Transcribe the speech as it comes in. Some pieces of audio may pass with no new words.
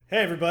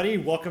Hey everybody,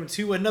 welcome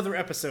to another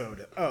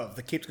episode of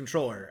The Caped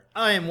Controller.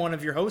 I am one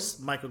of your hosts,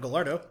 Michael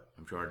Gallardo.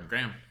 I'm Jordan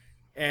Graham.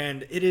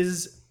 And it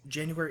is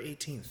January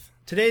 18th.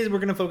 Today we're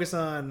going to focus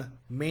on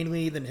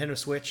mainly the Nintendo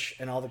Switch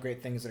and all the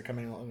great things that are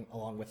coming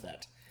along with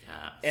that.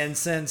 Yes. And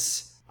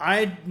since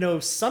I know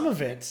some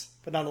of it,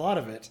 but not a lot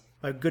of it,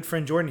 my good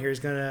friend Jordan here is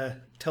going to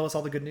tell us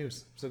all the good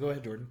news. So go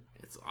ahead, Jordan.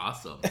 It's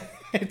awesome.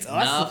 It's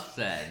awesome. Enough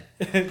said.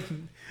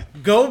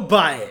 Go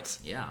buy it.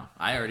 Yeah,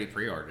 I already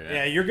pre-ordered it.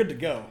 Yeah, you're good to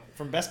go.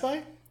 From Best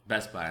Buy?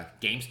 Best Buy.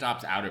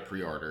 GameStop's out of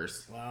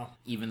pre-orders. Wow.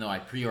 Even though I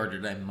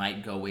pre-ordered, I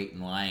might go wait in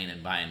line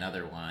and buy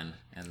another one,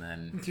 and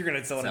then You're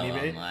gonna sell it on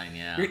eBay online.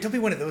 Yeah. Don't be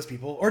one of those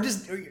people, or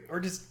just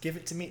give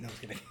it to me. No, I'm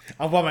kidding.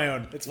 I'll buy my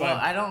own. It's fine. Well,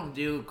 I don't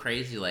do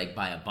crazy like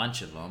buy a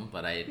bunch of them,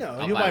 but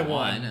I'll you'll buy buy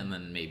one and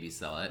then maybe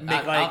sell it.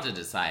 Make I'll have to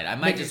decide. I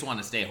might just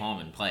want to stay home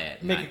and play it.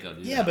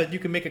 Yeah, but you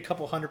can make a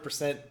couple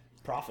 100%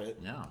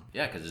 profit. No,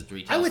 yeah, because it's I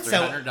retail would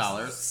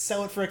 $300.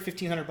 sell it for like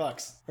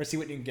 $1,500, or see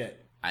what you can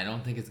get. I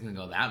don't think it's gonna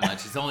go that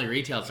much. It's only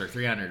retails for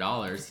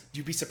 $300.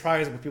 You'd be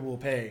surprised what people will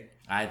pay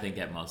I think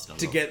at most of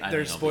to them. get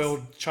their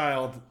spoiled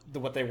child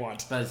what they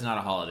want. But it's not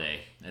a holiday.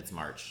 It's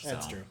March.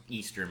 That's so true.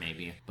 Easter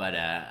maybe. But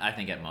I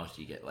think at most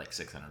you get like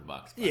 $600.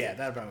 But Yeah,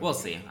 that probably. we'll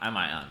see. I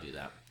might not do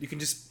that. You can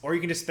just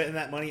spend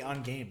that money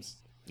on games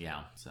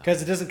Yeah. So.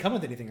 because it doesn't come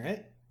with anything,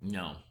 right?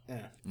 No.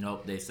 Yeah.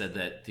 Nope. They said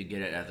that to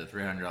get it at the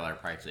 $300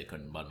 price, they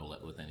couldn't bundle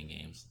it with any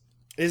games.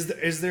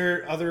 Is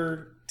there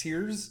other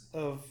tiers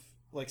of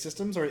like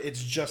systems, or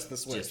it's just the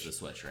Switch? Just the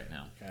Switch right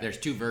now. Okay. There's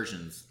two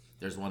versions.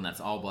 There's one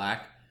that's all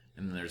black,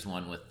 and then there's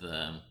one with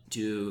the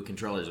two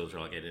controllers, which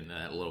I'll get into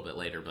that a little bit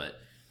later. But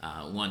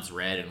one's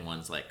red and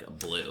one's like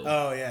blue.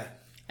 Oh yeah.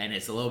 And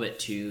it's a little bit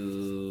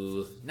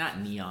too, not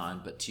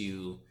neon, but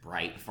too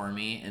bright for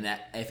me. And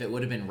that if it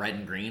would have been red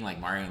and green like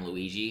Mario and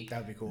Luigi, That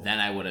would be cool. then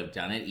I would have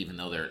done it, even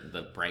though they're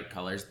the bright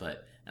colors.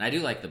 And I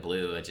do like the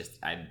blue.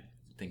 I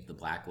think the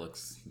black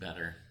looks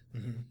better.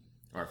 Mm-hmm.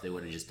 Or if they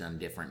would have just done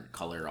different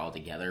color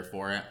altogether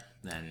for it,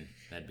 then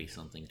that'd be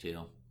something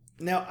too.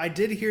 Now, I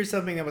did hear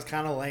something that was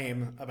kind of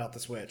lame about the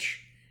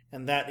Switch,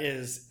 and that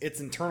is its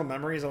internal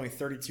memory is only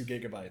 32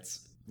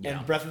 gigabytes. Yeah.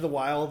 And Breath of the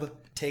Wild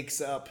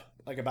takes up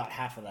like about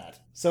half of that.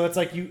 So it's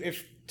like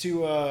Breath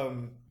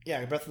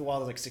of the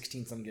Wild is like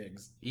 16 some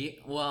gigs. Yeah,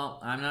 well,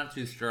 I'm not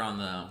too sure on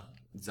the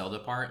Zelda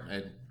part.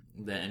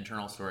 The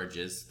internal storage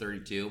is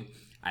 32.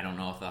 I don't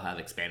know if they'll have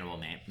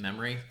expandable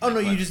memory. Oh no,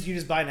 you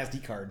just buy an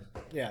SD card.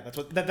 Yeah, that's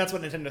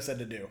what Nintendo said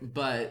to do.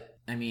 But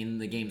I mean,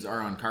 the games are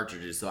on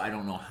cartridges, so I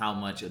don't know how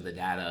much of the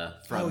data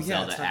from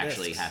Zelda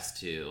actually discs. has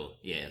to.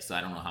 Yeah, so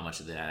I don't know how much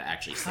of the data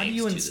actually saves How do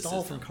you to the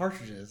install system. from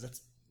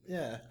cartridges?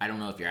 I don't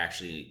know if you're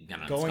actually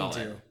gonna Going install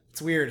to. it.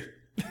 It's weird.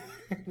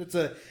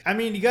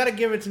 You got to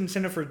give it to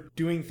Nintendo for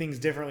doing things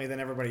differently than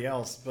everybody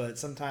else, but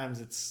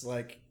sometimes it's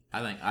like I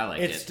like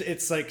it.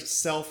 It's like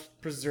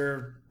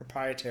self-preserved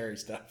proprietary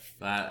stuff.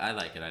 But I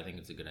like it. I think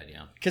it's a good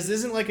idea. Because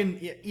isn't like an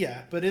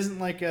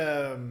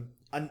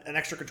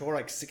extra controller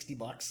like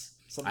 $60?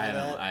 Something like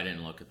that. I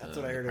didn't look at the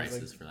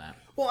prices for that.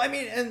 Well, I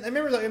mean, and I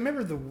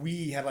remember the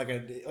Wii had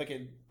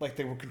like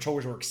the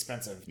controllers were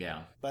expensive.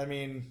 Yeah. But I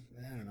mean,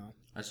 I don't know.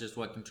 That's just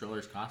what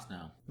controllers cost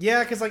now.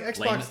 Yeah, because like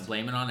Xbox.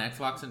 Blame it on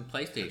Xbox and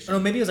PlayStation. Oh,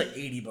 maybe it was like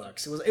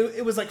 $80.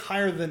 It was like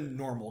higher than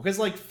normal because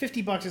like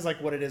 $50 is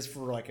like what it is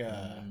for like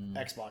a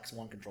Xbox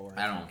One controller.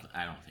 I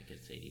don't think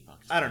it's $80.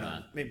 I don't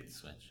know. Maybe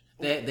Switch.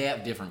 They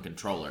have different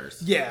controllers.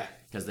 Yeah.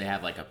 Because they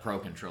have like a pro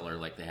controller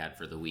like they had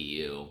for the Wii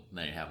U.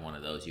 Then you have one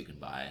of those you can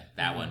buy.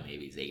 That one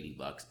maybe is $80,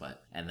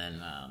 but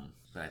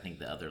I think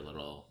the other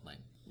little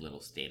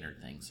standard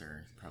things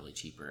are probably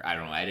cheaper. I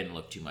don't know. I didn't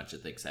look too much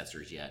at the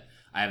accessories yet.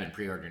 I haven't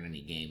pre-ordered any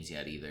games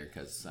yet either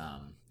because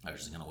I was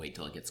just going to wait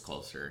till it gets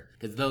closer.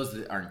 Because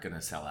those aren't going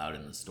to sell out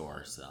in the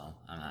store, so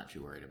I'm not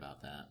too worried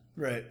about that.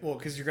 Right. Well,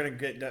 because you're going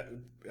to get,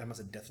 I must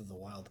say Breath of the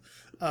Wild.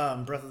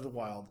 Breath of the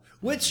Wild.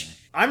 Which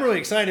I'm really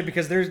excited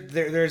because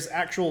there's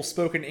actual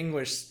spoken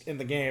English in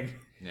the game.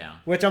 Yeah.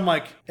 Which I'm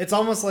like, it's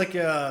almost like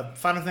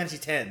Final Fantasy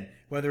X,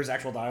 where there's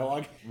actual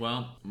dialogue.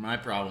 Well, my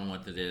problem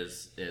with it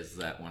is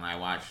that when I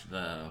watched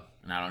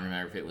and I don't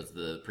remember if it was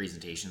the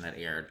presentation that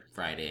aired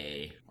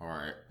Friday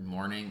or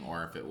morning,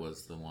 or if it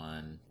was the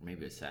one,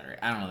 maybe it was Saturday.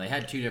 I don't know. They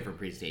had two different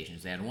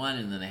presentations. They had one,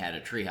 and then they had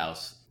a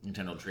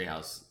Nintendo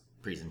Treehouse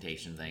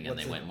presentation thing, and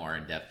they went more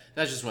in depth.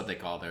 That's just what they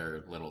call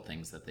their little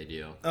things that they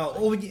do.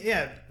 Oh,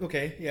 yeah.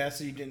 Okay. Yeah.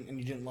 So you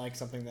didn't like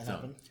something that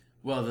happened?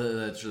 Well,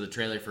 the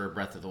trailer for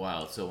Breath of the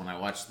Wild. So when I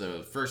watched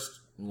the first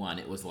one,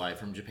 it was live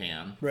from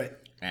Japan. Right.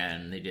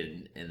 And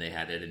they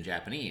had it in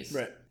Japanese.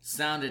 Right.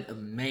 Sounded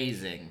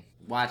amazing.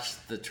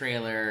 Watched the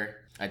trailer.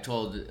 I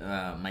told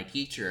my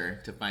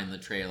teacher to find the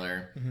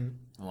trailer and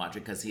watch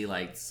it because he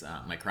likes,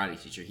 my karate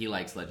teacher, he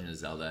likes Legend of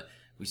Zelda.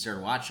 we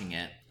started watching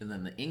it, and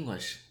then the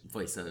English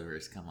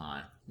voiceovers come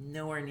on.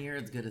 Nowhere near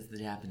as good as the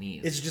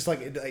Japanese. It's just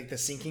like the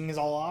syncing is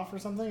all off or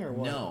something, or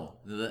what? No,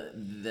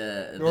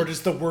 or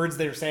just the words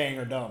they're saying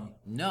are dumb.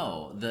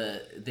 No,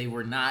 they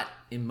were not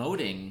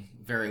emoting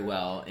very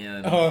well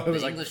in it was the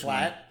like English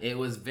flat. One. It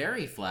was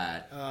very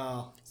flat.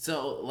 Oh,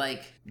 so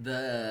like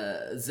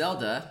the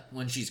Zelda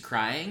when she's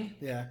crying.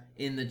 yeah.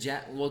 In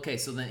the okay,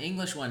 so the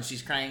English one,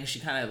 she's crying. She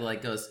kind of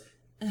like goes,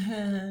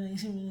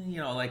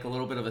 like a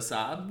little bit of a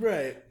sob.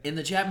 Right. In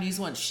the Japanese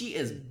one, she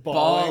is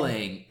Bawling.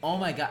 bawling. Oh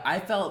my god, I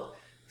felt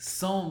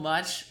so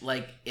much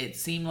like it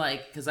seemed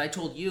like because I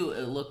told you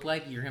it looked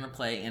like you're gonna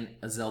play in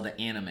a Zelda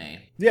anime.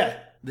 Yeah.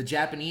 The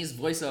Japanese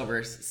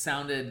voiceovers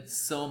sounded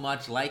so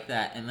much like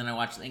that, and then I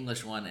watched the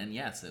English one, and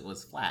yes, it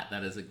was flat.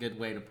 That is a good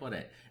way to put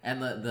it.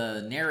 And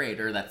the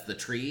narrator, that's the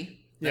tree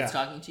that's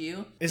talking to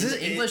you. Is in this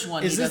the English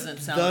one? Is he this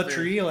doesn't sound the very...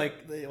 tree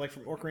like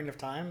from Ocarina of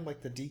Time,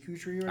 like the Deku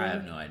tree? Or whatever? I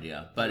have no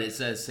idea, but it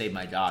says "Save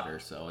my daughter,"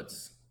 so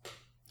it's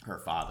her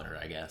father.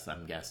 I guess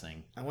I'm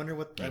guessing. I wonder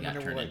what they got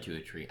turned into a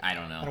tree. I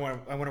don't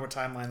know. I wonder what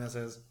timeline this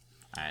is.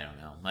 I don't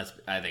know.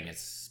 I think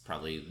it's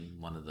probably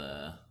one of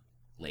the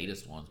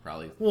latest ones,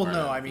 probably. Well,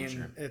 no, I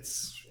mean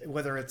it's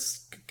whether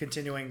it's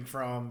continuing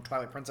from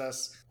Twilight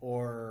Princess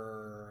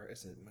or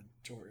is it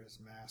Majora's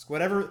Mask,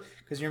 whatever.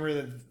 Because you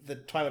remember the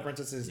Twilight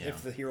Princess is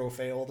if the hero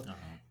failed,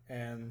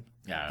 and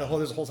there's a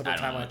whole separate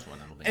timeline.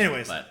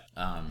 Anyways, but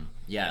and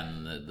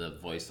the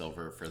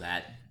voiceover for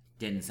that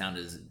didn't sound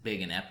as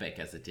big and epic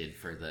as it did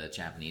for the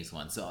Japanese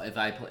one. So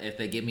if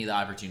they give me the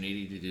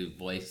opportunity to do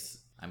voice,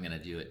 I'm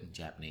gonna do it in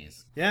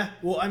Japanese. Yeah.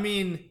 Well, I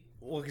mean,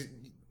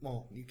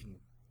 you can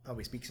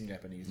probably speak some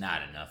Japanese.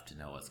 Not enough to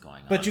know what's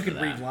going on. But you can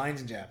read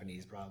lines in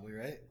Japanese, probably,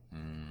 right?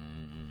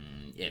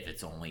 If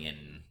it's only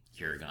in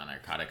hiragana or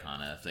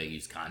katakana, if they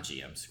use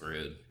kanji, I'm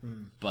screwed.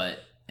 But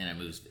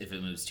if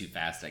it moves too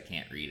fast, I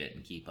can't read it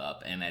and keep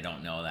up, and I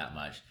don't know that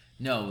much.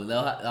 No,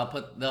 they'll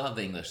have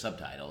the English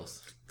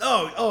subtitles.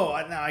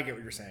 Oh, now I get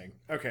what you're saying.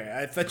 Okay,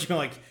 I thought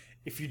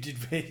if you did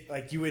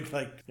you would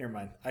never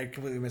mind. I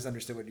completely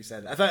misunderstood what you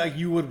said. I thought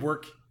you would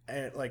work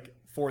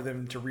for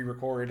them to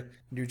re-record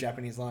new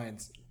Japanese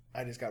lines.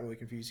 I just got really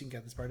confused. You can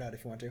cut this part out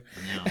if you want to.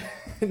 No.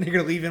 And you're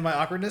gonna leave in my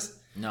awkwardness?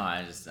 No,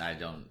 I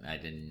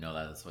didn't know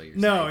that's what you're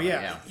saying. No,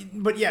 yeah.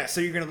 But yeah, so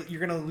you're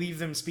gonna leave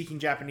them speaking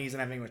Japanese and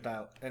have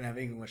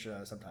English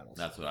subtitles.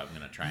 That's what I'm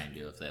gonna try and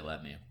do if they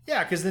let me.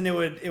 Yeah, because then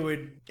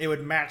it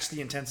would match the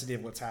intensity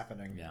of what's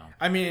happening. Yeah.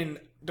 I mean,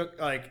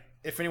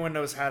 if anyone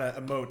knows how to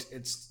emote,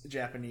 it's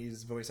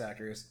Japanese voice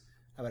actors,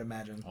 I would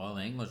imagine. Well,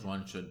 the English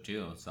one should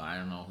too, so I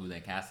don't know who they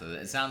casted.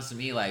 It sounds to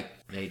me like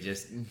they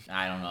just,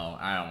 I don't know.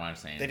 I don't want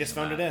to say anything. They just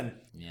phoned it in.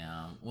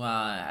 Yeah. Well,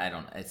 I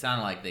don't. It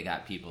sounded like they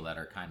got people that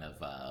are kind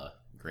of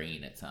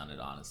green, it sounded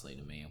honestly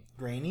to me.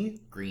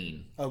 Grainy?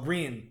 Green. Oh,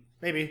 green.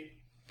 Maybe.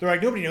 They're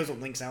like, nobody knows what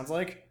Link sounds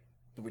like.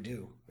 But we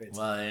do.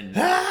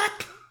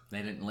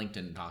 Link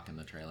didn't talk in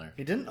the trailer.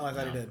 He didn't? Oh, I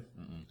thought he did.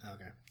 Mm-mm.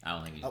 Okay. I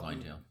don't think he's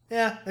going to.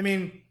 Yeah, I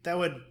mean, that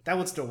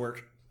would still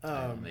work.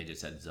 They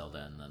just had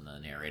Zelda and then the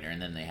narrator, and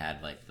then they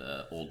had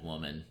the old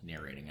woman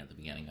narrating at the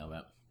beginning of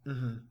it.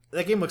 Mm-hmm.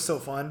 That game looks so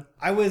fun.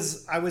 I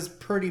was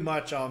pretty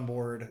much on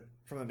board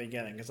from the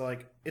beginning because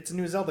it's a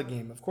new Zelda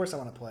game. Of course, I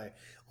want to play.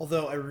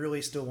 Although I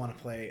really still want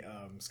to play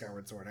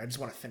Skyward Sword. I just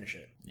want to finish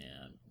it. Yeah,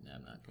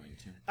 I'm not going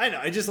to. I know.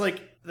 I just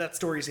that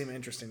story seemed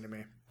interesting to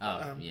me.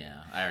 Oh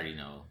yeah, I already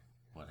know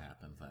what happens.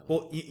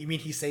 Well, you mean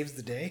he saves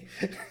the day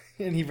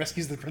and he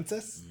rescues the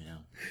princess?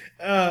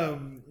 Yeah.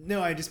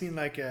 No, I just mean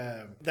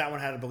that one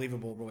had a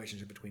believable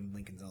relationship between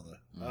Link and Zelda.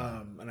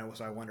 And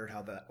I wondered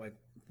how that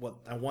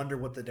I wonder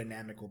what the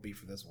dynamic will be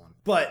for this one.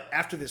 But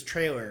after this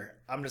trailer,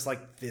 I'm just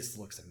this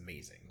looks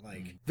amazing.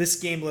 This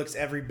game looks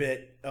every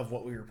bit of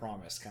what we were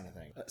promised, kind of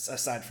thing.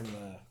 Aside from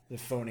the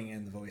phoning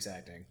in the voice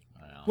acting,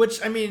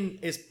 which I mean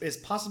is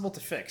possible to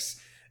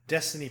fix.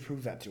 Destiny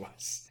proved that to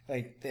us.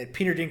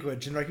 Peter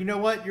Dinklage, and you know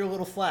what? You're a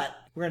little flat.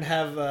 We're gonna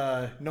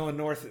have Nolan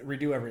North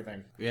redo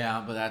everything.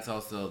 Yeah, but that's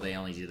also they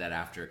only did that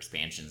after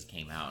expansions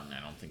came out, and I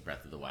don't think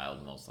Breath of the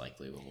Wild most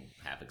likely will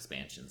have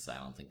expansions. So I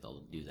don't think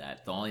they'll do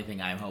that. The only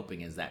thing I'm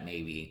hoping is that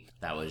maybe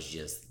that was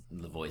just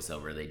the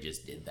voiceover. They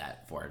just did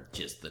that for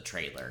just the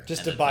trailer,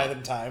 just to buy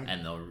them time.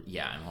 And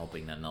I'm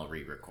hoping then they'll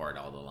re-record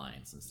all the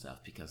lines and stuff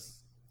because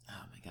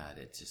oh my god,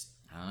 it's just.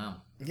 I don't know.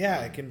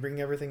 Yeah, it can bring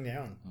everything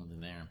down. Over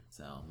there.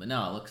 So, but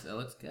no, it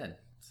looks good.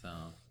 So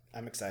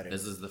I'm excited.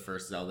 This is the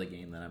first Zelda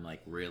game that I'm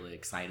really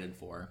excited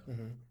for.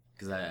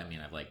 Because I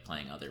mean, I've liked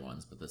playing other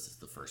ones, but this is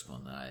the first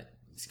one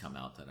that's come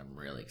out that I'm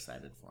really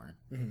excited for.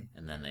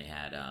 And then they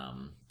had.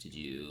 Did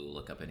you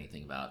look up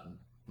anything about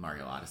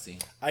Mario Odyssey?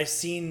 I've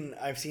seen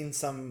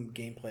some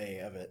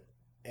gameplay of it,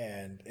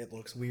 and it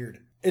looks weird.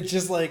 It's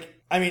just I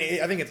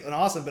think it's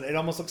awesome, but it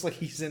almost looks like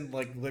he's in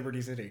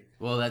Liberty City.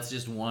 Well, that's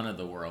just one of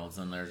the worlds,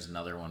 and there's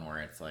another one where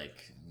it's a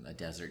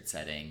desert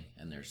setting,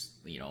 and there's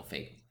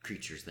fake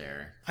creatures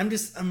there. I'm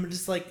just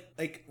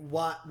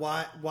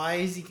why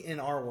is he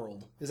in our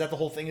world? Is that the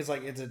whole thing? Is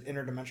it's an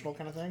interdimensional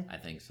kind of thing? I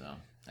think so.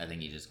 I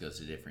think he just goes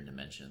to different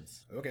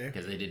dimensions. Okay.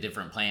 Because they did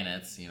different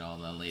planets, and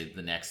then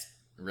the next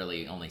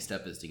really only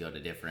step is to go to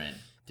different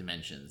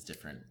dimensions,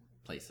 different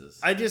places.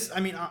 I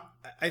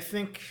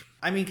think,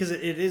 because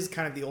it is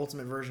kind of the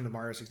ultimate version of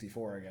Mario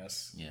 64, I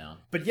guess. Yeah.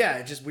 But yeah,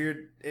 it's just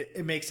weird.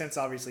 It makes sense,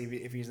 obviously,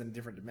 if he's in a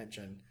different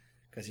dimension,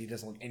 because he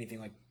doesn't look anything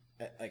like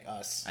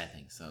us. I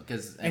think so.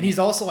 He's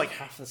also like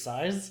half the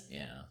size.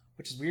 Yeah.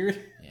 Which is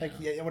weird. Yeah.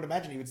 I would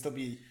imagine he would still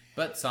be...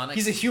 But Sonic...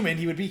 He's a human.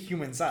 He would be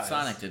human size.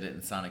 Sonic did it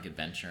in Sonic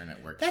Adventure, and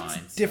it worked fine.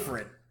 That's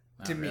different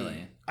to me.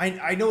 Really.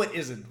 I know it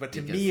isn't, but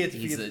to me,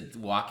 he's a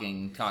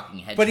walking, talking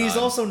hedgehog. But he's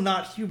also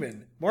not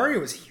human.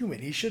 Mario is human.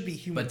 He should be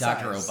human. But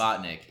Dr.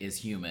 Robotnik is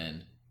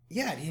human.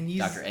 Yeah, and he's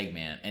Dr.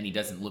 Eggman, and he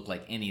doesn't look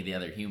like any of the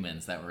other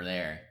humans that were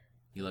there.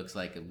 He looks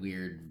like a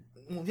weird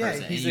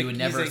person, and you would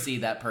never see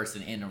that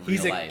person in real life.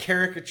 He's a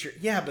caricature.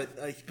 Yeah,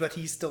 but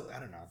he's still. I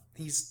don't know.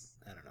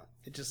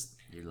 It just...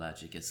 Your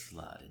logic is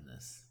flawed in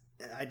this.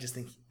 I just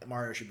think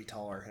Mario should be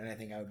taller, and I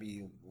think I would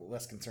be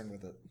less concerned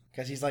with it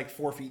because he's like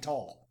 4 feet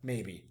tall,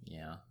 maybe.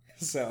 Yeah.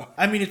 So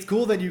it's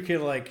cool that you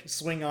could like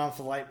swing off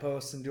the light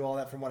posts and do all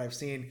that. From what I've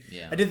seen,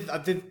 yeah, I did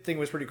think it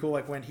was pretty cool.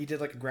 Like when he did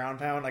like a ground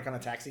pound like on a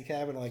taxi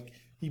cab, and like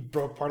he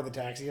broke part of the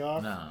taxi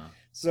off.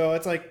 So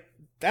it's like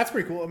that's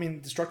pretty cool.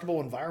 Dynamic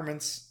destructible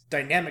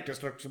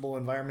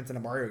environments in a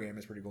Mario game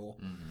is pretty cool.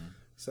 Mm-hmm.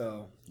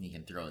 So he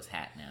can throw his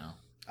hat now.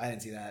 I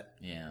didn't see that.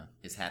 Yeah,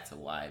 his hat's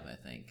alive, I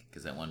think,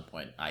 because at one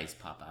point eyes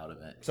pop out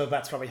of it. So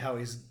that's probably how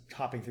he's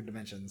hopping through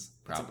dimensions.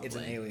 Probably. It's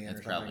an alien.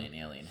 It's probably an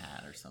alien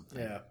hat or something.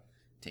 Yeah.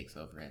 Takes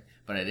over it.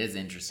 But it is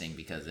interesting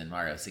because in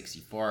Mario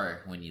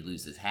 64, when you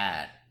lose his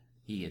hat,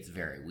 he gets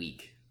very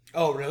weak.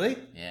 Oh, really?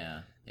 Yeah.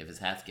 If his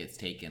hat gets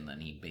taken,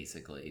 then he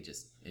basically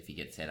if he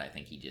gets hit, I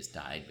think he just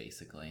died,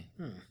 basically.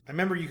 I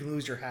remember you can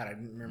lose your hat. I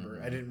didn't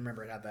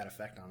remember it had that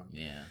effect on him.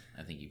 Yeah.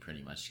 I think you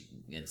pretty much,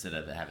 instead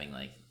of having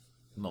like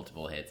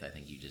multiple hits, I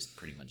think you just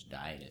pretty much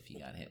died if you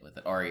got hit with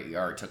it, or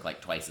it took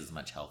like twice as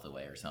much health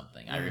away or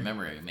something. I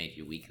remember it made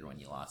you weaker when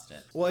you lost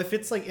it. Well, if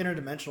it's like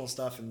interdimensional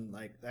stuff and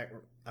like that,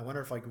 I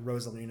wonder if like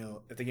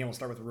Rosalina, if the game will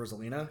start with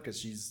Rosalina because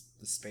she's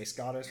the space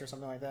goddess or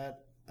something like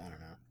that. I don't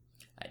know.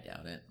 I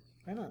doubt it.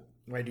 Why not?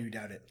 Why do you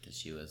doubt it? Because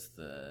she was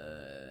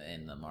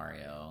in the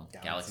Mario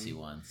Galaxy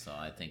one, so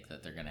I think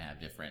that they're gonna have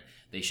different.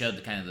 They showed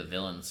the kind of the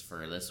villains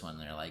for this one.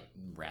 They're like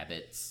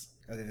rabbits.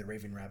 Are they the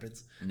Raven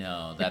Rapids?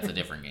 No, that's a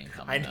different game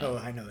coming. I know.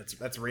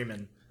 That's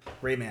Rayman,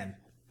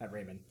 not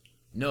Rayman.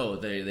 No,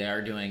 they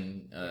are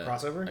doing a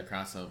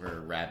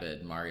crossover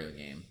Rabid Mario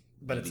game.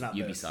 But it's not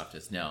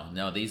Ubisoft.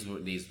 No.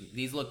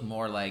 These look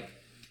more like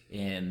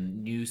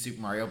in New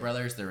Super Mario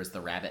Brothers. There was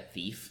the Rabbit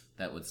Thief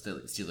that would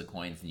still steal the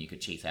coins, and you could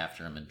chase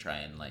after him and try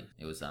and like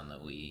it was on the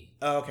Wii.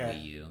 Oh, okay.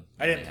 Wii U.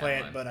 I didn't play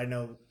it, but I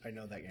know that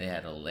game. They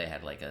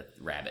had like a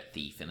Rabbit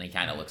Thief, and he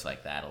kind of looks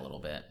like that a little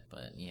bit,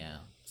 but yeah.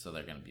 So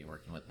they're going to be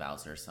working with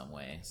Bowser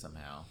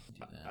somehow.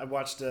 I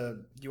watched.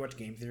 Do you watch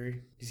Game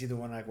Theory? You see the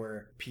one like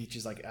where Peach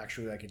is like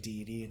actually like a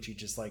deity, and she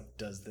just like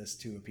does this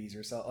to appease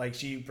herself. Like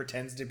she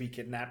pretends to be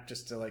kidnapped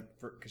just to like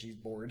because she's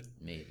bored.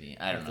 Maybe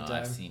I don't know.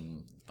 I've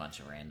seen a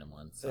bunch of random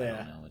ones. So I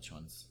don't know which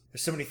ones.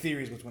 There's so many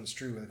theories which one's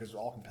true because they're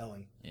all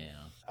compelling. Yeah,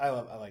 I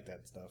like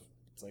that stuff.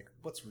 It's like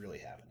what's really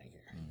happening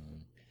here.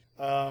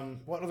 Mm-hmm.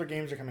 What other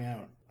games are coming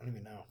out? I don't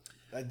even know.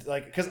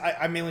 Because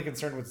I'm mainly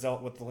concerned with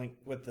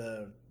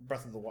the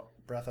Breath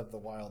of the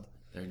Wild.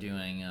 They're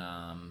doing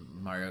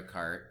Mario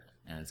Kart,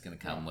 and it's going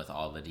to come with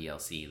all the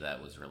DLC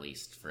that was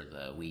released for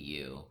the Wii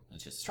U.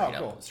 It's just straight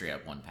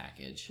up one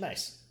package.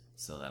 Nice.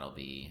 So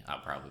I'll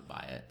probably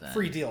buy it then.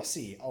 Free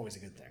DLC, always a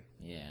good thing.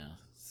 Yeah.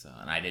 So,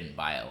 and I didn't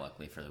buy it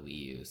luckily for the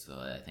Wii U, so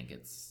I think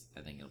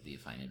it'll be a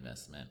fine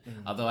investment.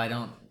 Mm-hmm. Although I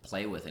don't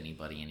play with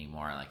anybody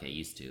anymore like I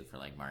used to for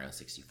like Mario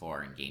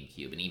 64 and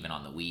GameCube, and even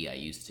on the Wii I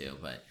used to,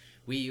 but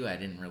Wii U I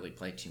didn't really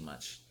play too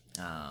much.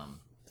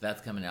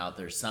 That's coming out.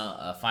 There's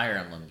a Fire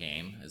Emblem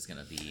game is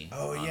going to be.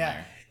 Oh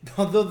yeah, there.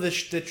 Although the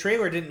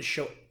trailer didn't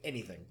show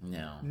anything.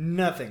 No,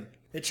 nothing.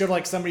 It showed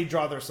like somebody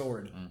draw their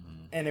sword,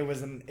 and it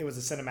was a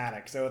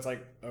cinematic. So it's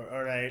like,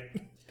 all right,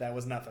 that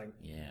was nothing.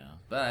 Yeah,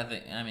 but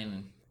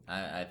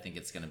I think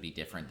it's going to be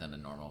different than a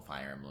normal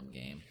Fire Emblem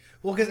game.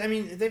 Well, because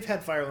they've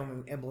had Fire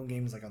Emblem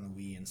games like on the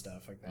Wii and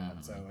stuff like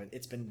that, so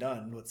it's been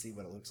done. Let's see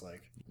what it looks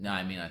like. No,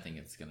 I think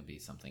it's going to be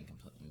something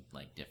completely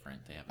like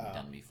different they haven't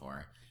done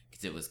before.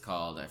 Because it was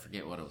called, I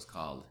forget what it was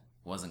called.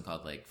 It wasn't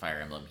called like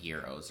Fire Emblem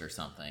Heroes or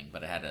something,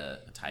 but it had a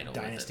title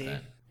Dynasty? with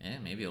it. Yeah,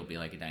 maybe it'll be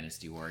like a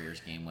Dynasty Warriors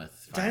game with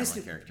Fire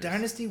Emblem characters.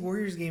 Dynasty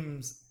Warriors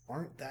games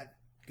aren't that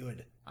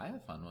good. I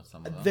have fun with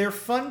some of them. They're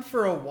fun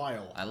for a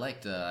while. I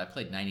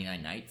played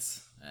 99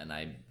 Nights. And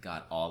I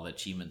got all the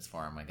achievements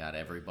for them. I got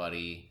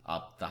everybody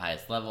up the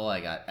highest level.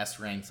 I got S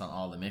ranks on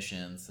all the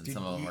missions, and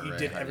some of them were really hard to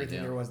do. You did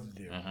everything there was to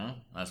do.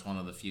 That's one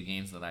of the few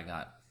games that I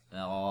got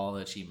all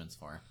the achievements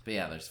for. But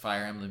yeah, there's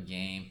Fire Emblem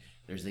game.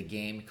 There's a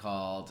game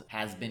called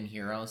Has Been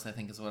Heroes, I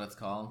think is what it's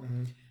called.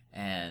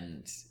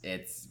 And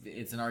it's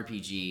an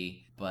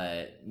RPG,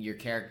 but your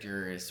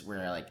characters were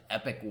like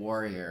epic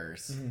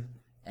warriors.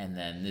 And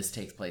then this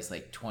takes place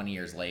like 20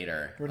 years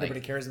later. Where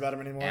nobody cares about them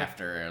anymore?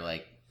 After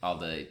like all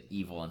the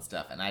evil and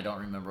stuff, and I don't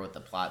remember what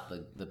the plot.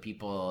 The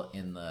people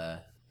in the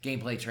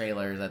gameplay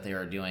trailer that they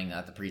were doing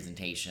at the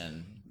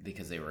presentation,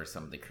 because they were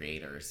some of the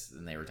creators,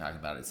 and they were talking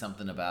about it.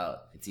 Something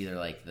about, it's either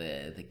like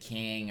the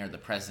king or the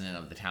president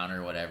of the town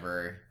or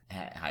whatever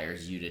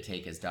hires you to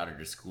take his daughter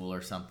to school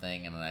or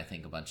something, and then I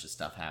think a bunch of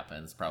stuff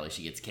happens. Probably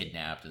she gets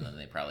kidnapped, and then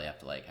they probably have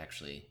to like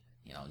actually,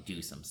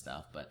 do some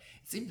stuff. But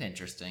it seemed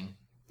interesting.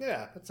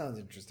 Yeah, that sounds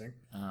interesting.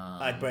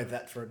 I'd buy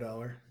that for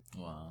 $1.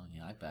 Well,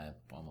 I'd buy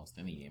almost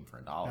any game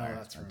for $1. No,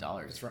 that's from,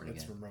 $1 it's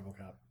from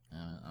RoboCop.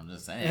 I'm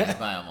just saying, I'd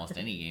buy almost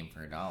any game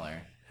for $1.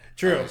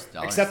 True,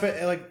 except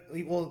I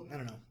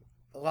don't know.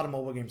 A lot of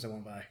mobile games I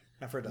won't buy.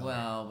 Not for $1.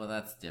 Well, but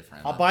that's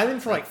different. I'll buy them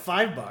for like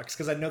 $5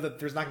 because I know that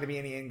there's not going to be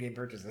any in-game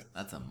purchases.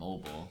 That's a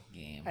mobile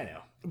game. I know.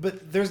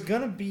 But there's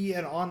going to be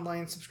an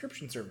online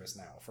subscription service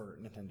now for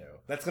Nintendo.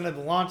 That's going to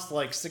launch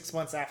like 6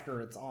 months after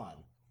it's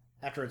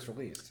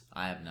released.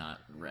 I have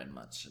not read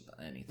much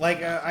about anything.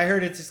 Like, I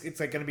heard it's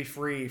like going to be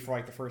free for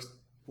like the first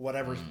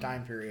whatever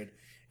time period.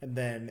 And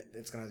then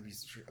it's going to be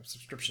a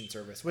subscription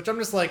service. Which I'm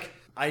just like,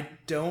 I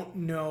don't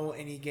know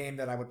any game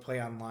that I would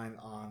play online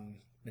on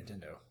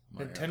Nintendo.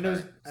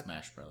 Nintendo's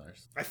Smash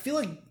Brothers. I feel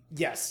like,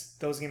 yes,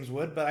 those games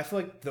would, but I feel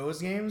like those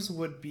games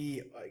would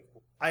be like,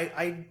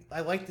 I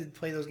like to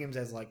play those games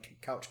as like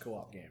couch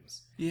co-op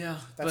games. Yeah,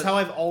 that's how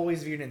I've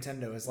always viewed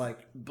Nintendo. Is like,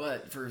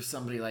 but for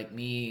somebody like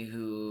me,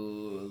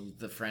 who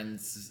the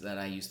friends that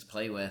I used to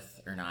play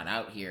with are not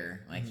out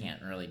here, I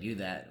can't really do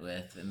that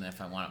with. And if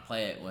I want to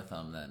play it with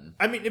them, then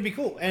I mean, it'd be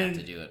cool. I have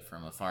to do it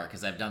from afar,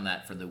 because I've done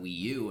that for the Wii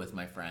U with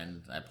my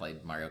friend. I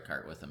played Mario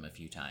Kart with him a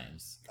few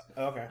times.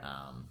 Okay.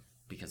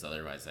 Because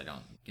otherwise I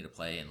don't get to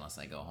play unless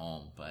I go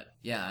home. But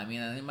yeah, I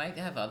mean, they might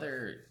have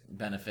other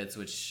benefits,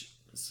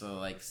 so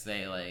like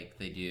say like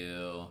they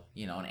do,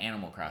 an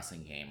Animal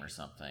Crossing game or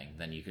something,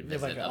 then you could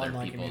visit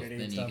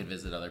you could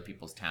visit other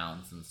people's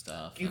towns and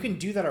stuff. You can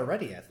do that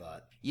already, I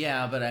thought.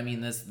 Yeah, but I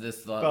mean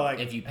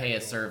if you pay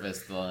a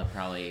service, they'll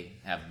probably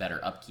have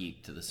better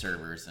upkeep to the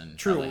servers and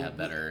probably have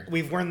better.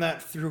 We've learned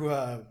that through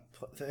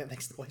the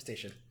next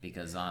PlayStation,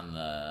 because on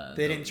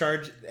they didn't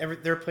charge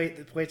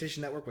the PlayStation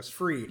Network was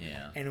free,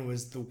 and it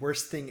was the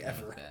worst thing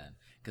ever.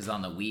 Because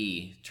on the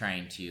Wii,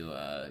 trying to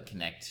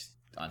connect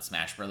on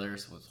Smash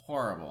Brothers was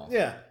horrible.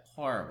 Yeah,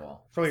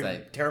 horrible.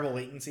 Probably terrible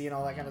latency and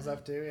all that kind of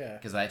stuff too. Yeah,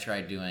 because I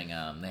tried doing.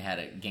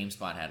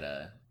 GameSpot had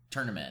a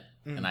tournament,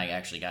 and I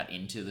actually got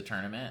into the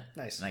tournament.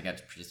 Nice, and I got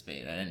to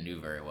participate. I didn't do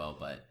very well,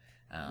 but.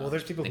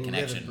 There's people who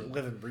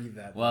live and breathe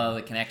that. Well,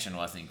 the connection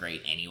wasn't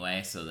great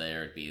anyway, so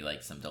there would be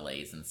like some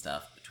delays and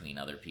stuff between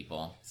other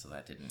people, so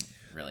that didn't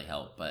really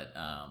help. But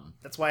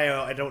that's why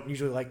I don't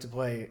usually like to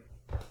play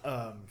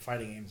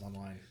fighting games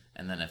online.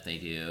 And then if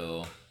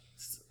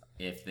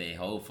they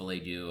hopefully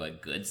do a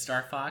good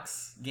Star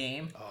Fox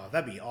game,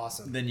 that'd be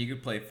awesome. Then you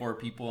could play 4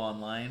 people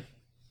online,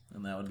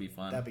 and that would be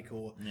fun. That'd be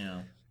cool.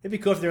 Yeah, it'd be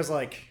cool if there's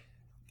like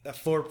a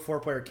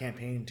four-player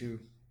campaign too,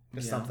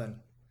 or something.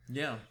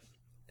 Yeah.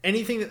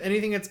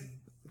 Anything that's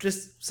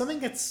just something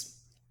that's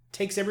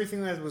takes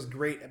everything that was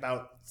great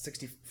about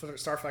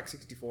Star Fox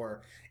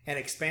 64 and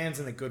expands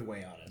in a good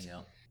way on it.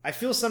 Yeah. I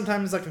feel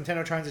sometimes like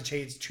Nintendo trying to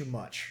change too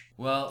much.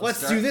 Well,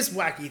 let's do this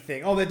wacky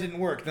thing. Oh, that didn't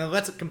work. Now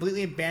let's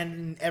completely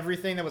abandon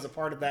everything that was a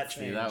part of that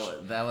change.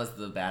 That was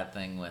the bad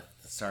thing with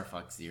Star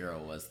Fox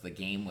Zero, was the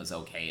game was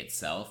okay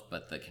itself,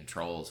 but the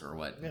controls were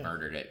what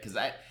murdered it. Because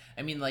I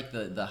mean, like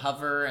the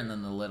hover and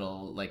then the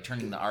little like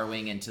turning the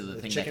R-wing into the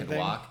thing that could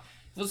walk.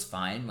 It was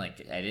fine. Like,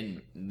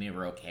 they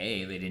were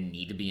okay. They didn't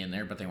need to be in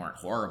there, but they weren't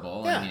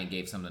horrible. Yeah. I mean, it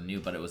gave something new,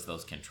 but it was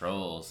those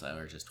controls that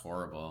were just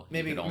horrible.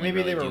 Maybe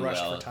they were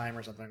rushed for time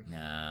or something.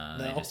 Nah,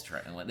 no. They just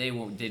tried.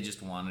 They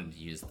just wanted to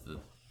use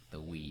the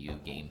Wii U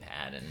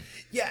gamepad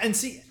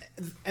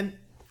and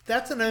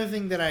that's another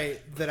thing that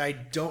I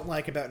don't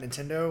like about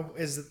Nintendo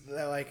is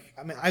that, like,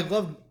 I mean, I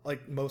love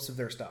like most of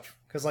their stuff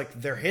because like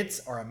their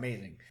hits are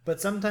amazing, but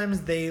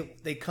sometimes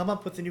they come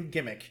up with a new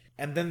gimmick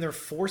and then they're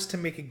forced to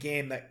make a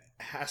game that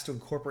has to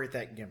incorporate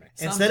that gimmick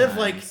instead of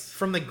like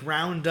from the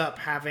ground up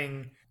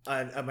having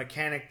a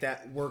mechanic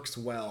that works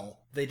well.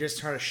 They just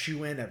try to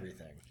shoe in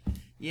everything.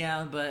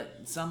 Yeah,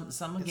 but some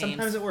games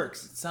sometimes it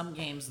works. Some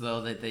games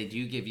though that they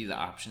do give you the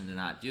option to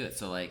not do it.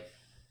 So like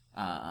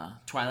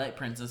Twilight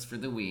Princess for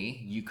the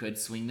Wii, you could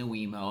swing the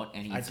Wiimote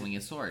and he'd swing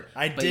a sword.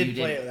 I did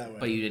play it that way,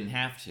 but you didn't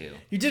have to.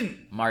 You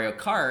didn't. Mario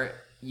Kart,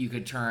 you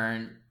could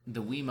turn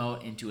the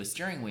Wiimote into a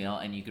steering wheel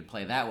and you could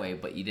play that way,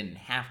 but you didn't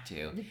have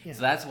to. Yeah.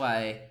 So that's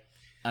why,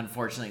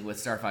 unfortunately, with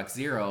Star Fox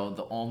Zero,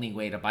 the only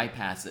way to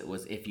bypass it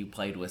was if you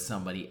played with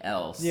somebody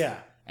else. Yeah.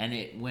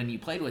 And when you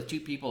played with 2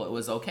 people, it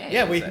was okay.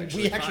 Yeah, we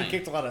actually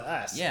kicked a lot of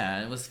ass.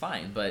 Yeah, it was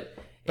fine, but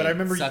I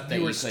remember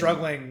you were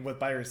struggling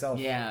by yourself.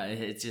 Yeah,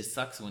 it just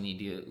sucks when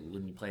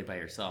you play by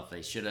yourself.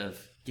 They should have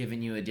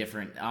given you a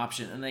different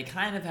option, and they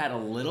kind of had a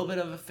little bit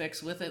of a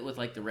fix with it, with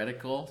like the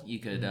reticle. You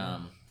could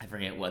I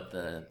forget what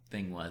the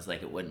thing was,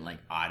 like it wouldn't like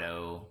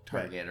auto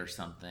target or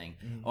something,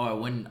 or it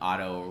wouldn't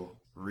auto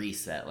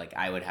reset. Like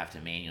I would have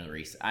to manually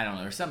reset. I don't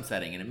know, there's some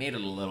setting, and it made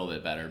it a little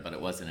bit better, but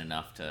it wasn't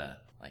enough to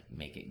like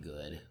make it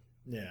good.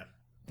 Yeah,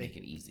 make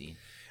it easy.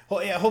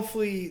 Well, yeah.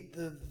 Hopefully,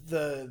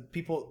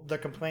 the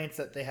complaints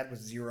that they had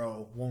with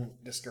Zero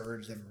won't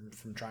discourage them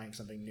from trying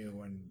something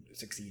new and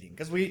succeeding.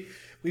 Because we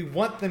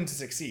want them to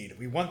succeed.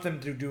 We want them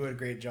to do a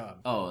great job.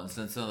 Oh,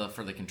 so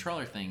for the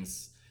controller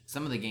things,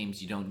 some of the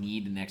games you don't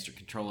need an extra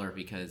controller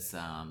because.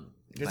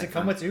 Does it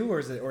come with two, or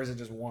is it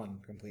just one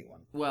complete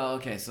one? Well,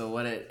 okay. So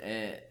what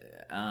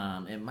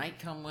it might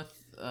come with.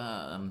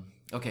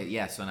 Okay,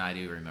 yeah. So now I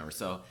do remember.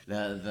 So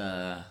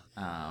the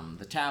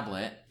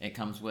tablet, it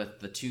comes with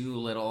the two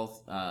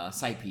little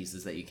side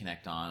pieces that you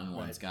connect on.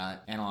 One's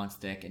got analog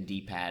stick and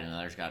D-pad, and the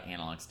other's got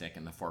analog stick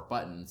and the 4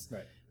 buttons.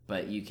 Right.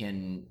 But you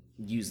can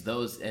use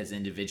those as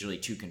individually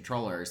 2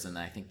 controllers, and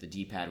I think the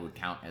D-pad would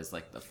count as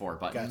like the 4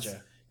 buttons.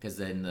 Gotcha. Because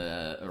in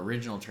the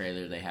original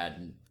trailer, they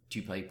had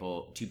two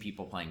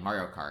people playing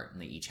Mario Kart,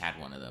 and they each had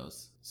one of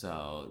those.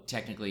 So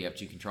technically, you have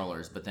 2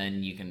 controllers, but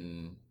then you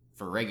can.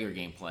 For regular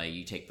gameplay,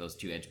 you take those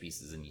 2 edge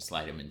pieces and you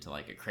slide them into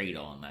like a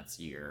cradle, and that's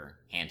your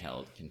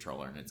handheld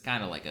controller. And it's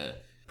kind of like a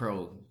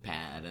Pro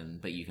Pad,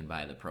 but you can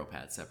buy the Pro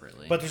Pad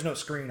separately. But there's no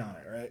screen on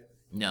it, right?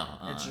 No,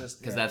 it's just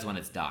because that's when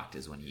it's docked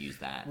is when you use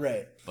that.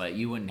 Right. But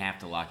you wouldn't have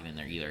to lock it in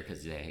there either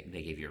because they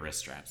gave you wrist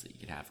straps that you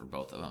could have for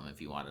both of them if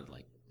you wanted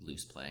like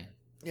loose play.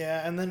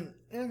 Yeah, and then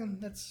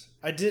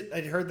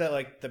I heard that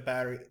like the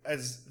battery,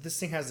 as this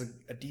thing has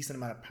a decent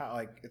amount of power,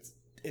 like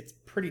it's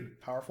pretty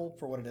powerful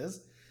for what it is.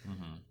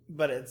 Mm-hmm.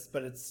 But it's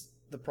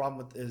the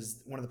problem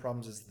one of the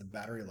problems is the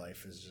battery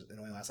life is it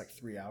only lasts like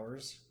 3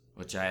 hours,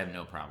 which I have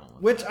no problem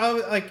with. Which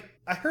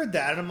I heard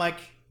that and I'm like,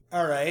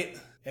 all right,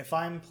 if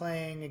I'm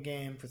playing a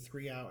game for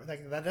 3 hours,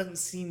 like that doesn't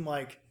seem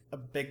like a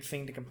big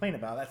thing to complain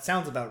about. That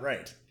sounds about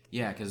right.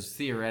 Yeah, because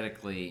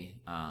theoretically,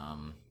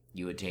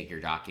 you would take your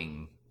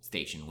docking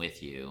station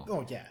with you.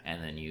 Oh yeah.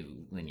 And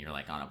then when you're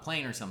like on a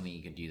plane or something,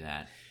 you could do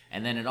that.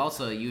 And then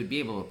you would be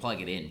able to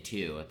plug it in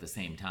too at the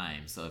same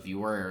time. So if you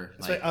were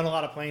like on a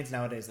lot of planes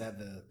nowadays, they have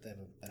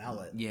an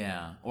outlet.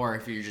 Yeah. Or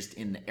if you're just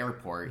in the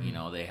airport,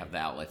 they have the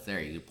outlets there.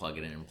 You could plug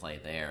it in and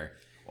play there.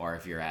 Or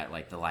if you're at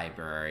like the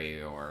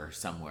library or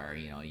somewhere,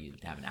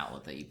 you'd have an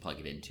outlet that you plug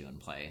it into and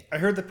play. I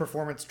heard the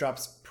performance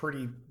drops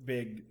pretty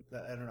big.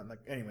 I don't know.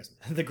 Like, anyways,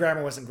 the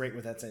grammar wasn't great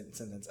with that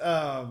sentence.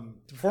 The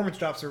performance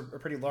drops are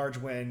pretty large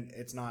when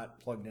it's not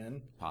plugged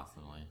in.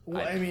 Possibly.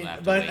 Well,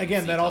 but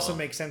again, that also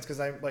makes sense because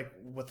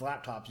with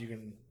laptops you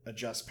can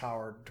adjust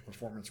power to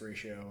performance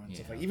ratio and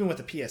stuff like. Even with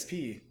the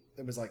PSP,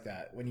 it was like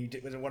that. When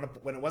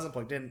it wasn't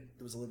plugged in,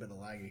 it was a little bit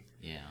laggy.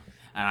 Yeah,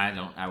 and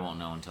I won't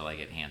know until I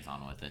get hands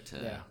on with it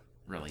to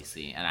really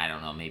see. And I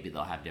don't know, maybe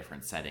they'll have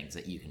different settings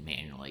that you can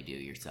manually do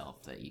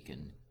yourself that you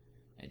can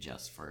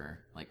adjust for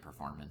like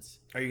performance.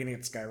 Are you gonna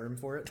get Skyrim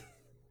for it?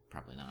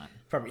 Probably not.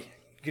 Probably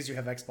because you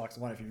have Xbox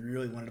One. If you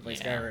really wanted to play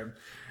Skyrim,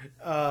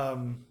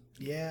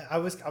 yeah, I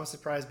was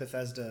surprised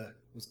Bethesda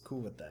was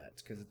cool with that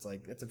because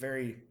it's a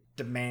very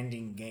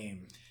demanding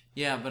game.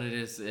 Yeah, but it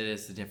is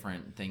a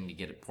different thing to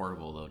get it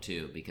portable though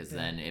too, because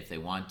then if they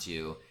want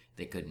to,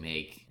 they could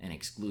make an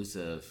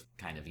exclusive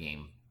kind of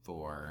game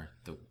for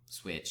the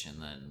Switch,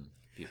 and then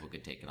people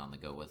could take it on the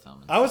go with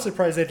them. I was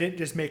surprised they didn't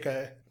just make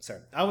a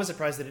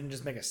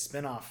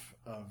spin-off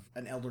of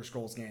an Elder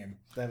Scrolls game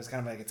that was kind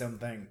of like its own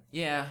thing.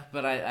 Yeah,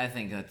 but I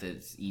think that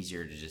it's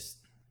easier to just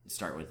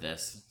start with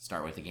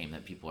a game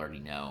that people already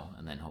know,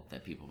 and then hope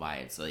that people buy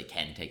it so they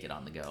can take it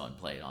on the go and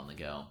play it on the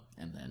go,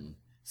 and then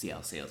see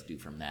how sales do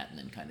from that, and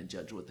then kind of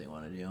judge what they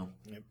want to do.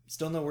 Yep.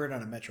 Still no word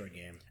on a Metroid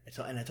game.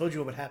 And I told you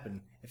what would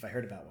happen if I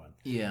heard about one.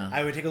 Yeah.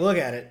 I would take a look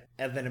at it,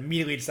 and then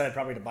immediately decide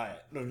probably to buy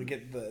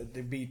it.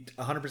 To be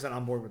 100%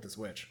 on board with the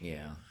Switch.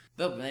 Yeah.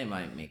 They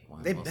might make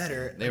one. They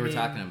better. They were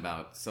talking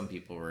about, some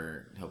people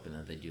were hoping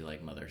that they do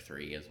like Mother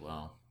 3 as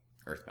well.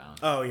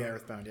 Earthbound. Oh, yeah,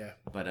 Earthbound, yeah.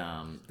 But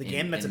the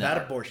game that's about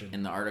abortion.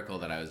 In the article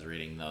that I was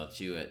reading, though,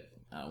 too,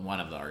 one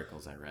of the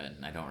articles I read,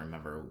 and I don't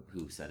remember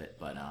who said it,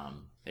 but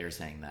they were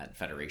saying that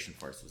Federation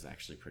Force was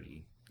actually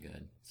pretty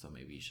good, so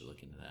maybe you should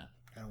look into that.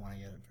 I don't want to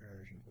get it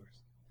Federation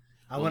Force.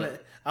 I want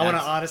an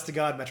honest to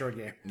God Metroid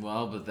game.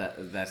 Well, but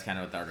that's kind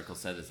of what the article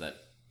said, is that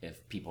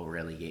if people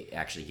really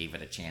actually gave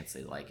it a chance,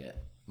 they like it.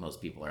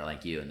 Most people are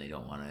like you, and they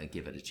don't want to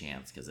give it a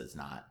chance because it's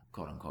not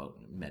quote unquote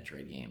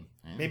Metroid game.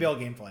 Maybe I'll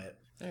gameplay it.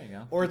 There you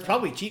go. Or it's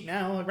probably cheap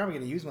now. I'm probably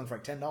going to use one for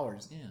like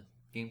 $10. Yeah.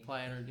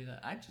 Gamefly it or do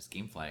that. I just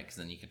Gamefly it because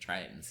then you can try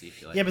it and see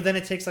if you like it. But then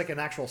it takes like an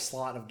actual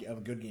slot of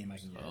a good game I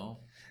can get. Oh,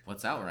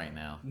 what's out right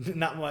now?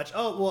 Not much.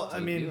 Oh, well, So I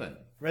mean, do it.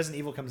 Resident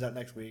Evil comes out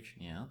next week.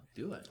 Yeah,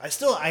 do it.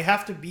 I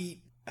haven't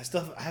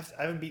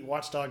beat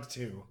Watch Dogs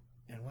 2.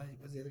 And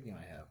what's the other game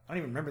I have? I don't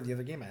even remember the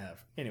other game I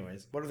have.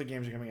 Anyways, what other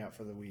games are coming out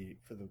for the Wii,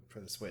 for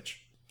the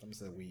Switch? I'm gonna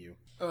say the Wii U.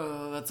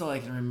 That's all I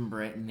can remember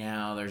right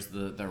now. There's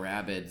the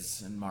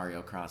Rabbids and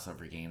Mario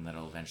crossover game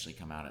that'll eventually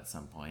come out at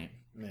some point.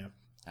 Yeah.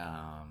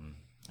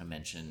 I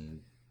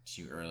mentioned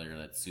to you earlier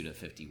that Suda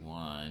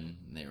 51,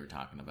 they were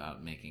talking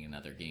about making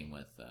another game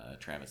with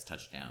Travis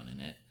Touchdown in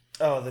it.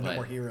 Oh, the No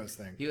More Heroes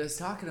thing. He was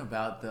talking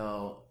about,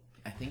 though,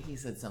 I think he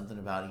said something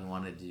about he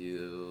wanted to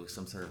do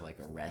some sort of like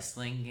a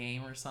wrestling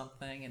game or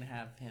something and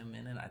have him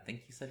in it. I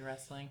think he said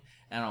wrestling.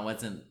 I don't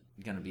know,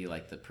 going to be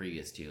like the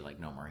previous two, like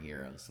No More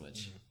Heroes,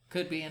 which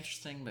could be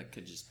interesting, but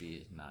could just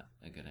be not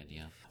a good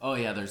idea. Oh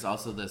yeah, there's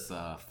also this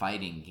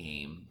fighting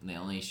game. I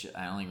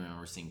only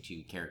remember seeing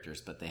 2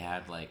 characters, but they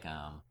had like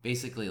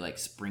basically like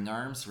spring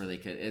arms where they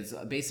could. It's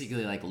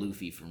basically like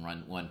Luffy from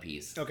One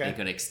Piece. Okay. They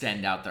could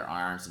extend out their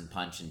arms and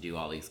punch and do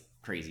all these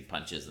crazy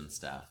punches and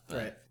stuff.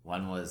 But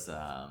one was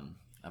a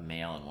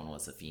male and one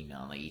was a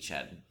female, and they each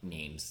had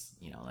names,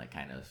 that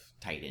kind of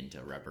tied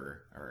into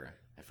rubber, or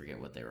I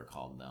forget what they were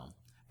called though.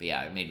 But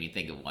yeah, it made me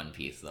think of One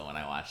Piece though when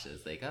I watched it.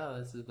 It's like, oh,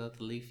 this is about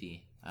the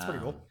Luffy. That's pretty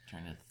cool.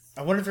 Trying to.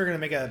 I wonder if they're gonna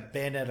make a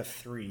Bayonetta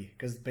 3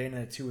 because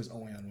Bayonetta 2 is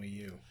only on Wii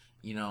U.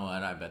 You know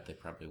what? I bet they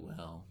probably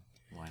will.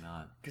 Why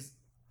not? Because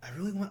I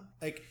really want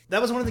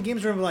that was one of the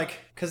games where I'm like,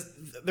 because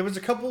there was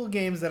a couple of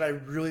games that I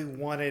really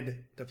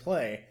wanted to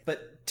play,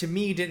 but to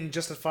me didn't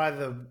justify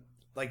the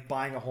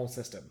buying a whole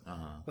system.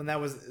 When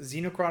that was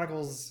Xenoblade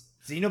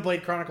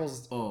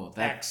Chronicles. Oh,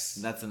 that's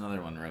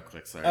another one real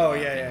quick. Sorry. Oh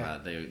yeah.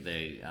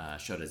 They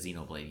showed a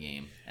Xenoblade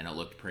game and it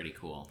looked pretty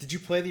cool. Did you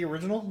play the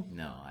original?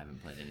 No, I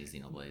haven't played any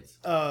Xenoblades.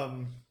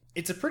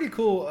 It's a pretty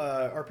cool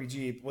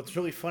RPG. What's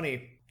really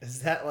funny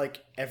is that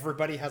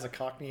everybody has a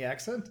Cockney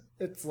accent.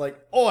 It's like,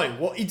 oi,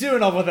 what you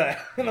doing over there?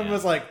 And I'm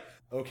just like,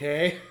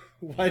 okay,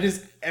 why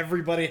does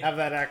everybody have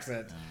that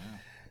accent?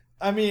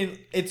 I mean,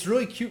 it's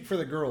really cute for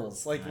the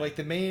girls.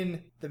 The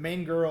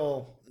main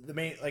girl, the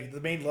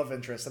main love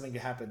interest, something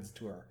happens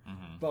to her.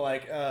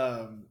 But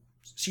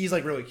she's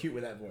really cute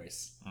with that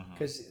voice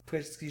because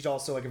she's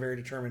also a very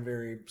determined,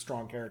 very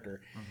strong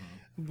character.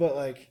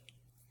 But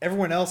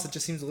everyone else, it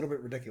just seems a little bit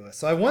ridiculous.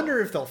 So I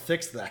wonder if they'll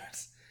fix that.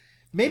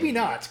 Maybe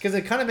not, because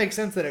it kind of makes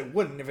sense that it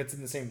wouldn't if it's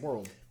in the same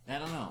world. I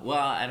don't know. Well,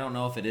 I don't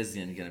know if it is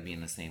going to be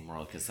in the same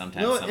world, because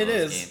sometimes some of it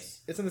those is.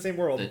 Games... It's in the same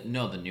world.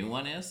 The new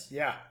one is?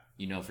 Yeah.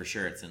 You know for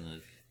sure it's in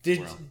the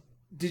world.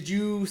 Did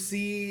you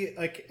see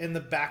in the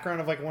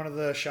background of one of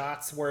the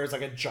shots where it's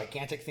a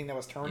gigantic thing that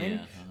was turning?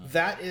 Yeah,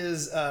 That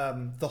is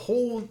the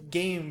whole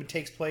game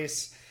takes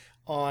place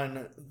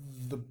on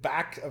the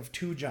back of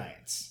 2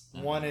 giants.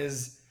 One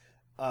is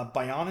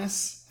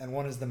Bionis and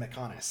one is the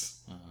Mechonis.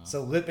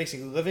 So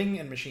basically living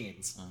and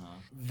machines.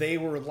 They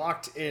were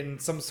locked in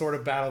some sort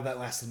of battle that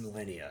lasted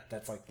millennia.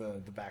 That's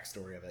the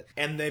backstory of it.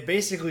 And they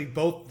basically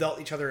both dealt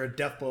each other a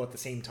death blow at the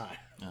same time.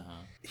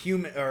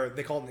 Human, or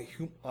they call them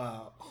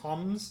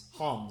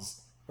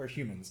Homs, or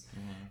humans.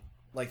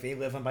 They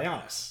live on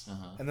Bionis.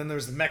 And then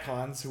there's the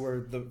Mechons, who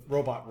are the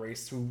robot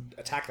race who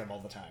attack them all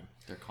the time.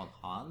 They're called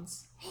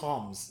Hans?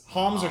 Homs.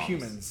 Homs are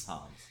humans.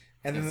 Homs.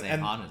 And then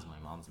Han is my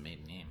mom's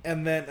maiden name.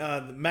 And then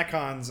the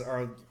Mechons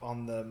are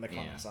on the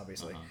Mechonis,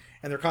 obviously.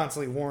 And they're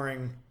constantly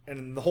warring.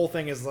 And the whole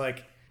thing is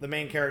the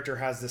main character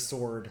has this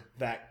sword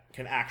that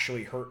can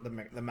actually hurt the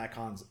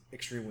Mechons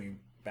extremely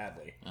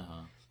badly.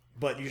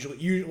 But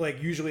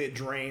usually it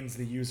drains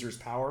the user's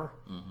power,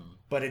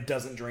 but it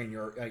doesn't drain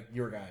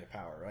your guy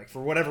power.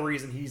 For whatever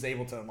reason, he's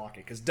able to unlock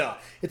it. Because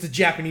it's a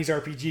Japanese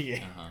RPG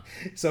game.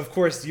 So of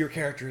course your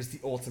character is the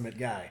ultimate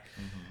guy.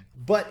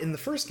 But in the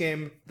first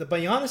game, the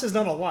Bionis is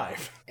not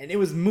alive, and it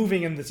was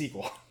moving in the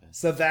sequel.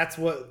 So that's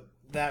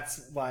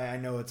why I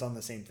know it's on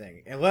the same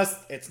thing.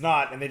 Unless it's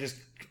not, and they just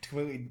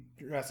completely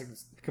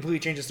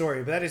change the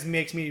story. But that just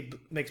makes me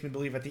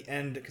believe at the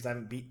end, because I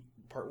haven't beat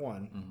part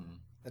 1.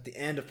 At the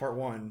end of part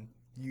 1,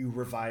 you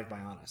revive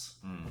Bionis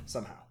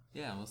somehow.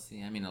 Yeah, we'll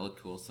see. I mean, it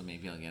looked cool, so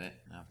maybe I'll get it.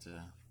 I'll have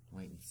to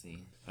wait and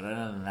see. But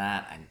other than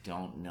that, I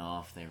don't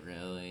know if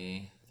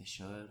they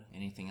showed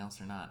anything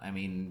else or not. I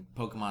mean,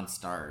 Pokemon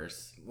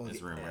Stars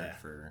is rumored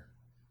for...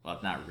 Well,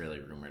 it's not really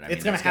rumored.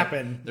 It's going to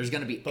happen. There's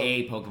going to be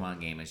a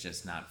Pokemon game. It's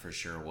just not for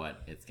sure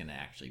what it's going to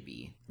actually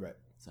be. Right.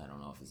 So I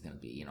don't know if it's going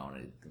to be,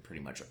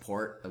 pretty much a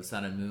port of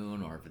Sun and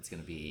Moon, or if it's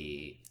going to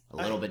be a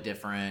little bit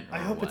different. I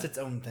hope it's its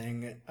own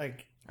thing.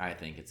 I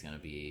think it's going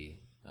to be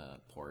a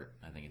port.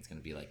 I think it's going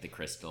to be like the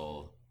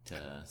Crystal to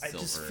Silver. I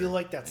just feel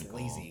like that's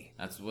lazy.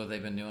 That's what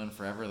they've been doing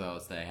forever, though.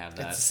 Is they have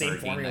that same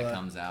third game that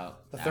comes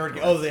out. The third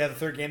they have the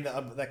third game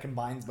that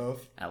combines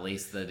both. At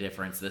least the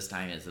difference this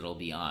time is it'll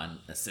be on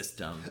a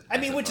system. I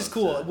mean, which is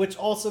cool. Which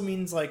also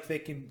means they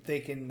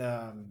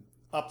can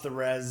up the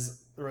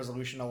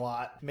resolution a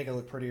lot, make it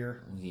look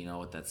prettier.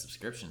 With that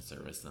subscription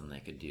service, then they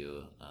could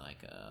do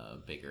a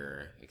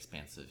bigger,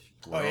 expansive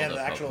world of the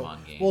actual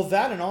Pokemon game. Well,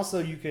 that, and also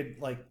you could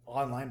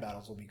online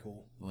battles will be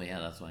cool. Well, yeah,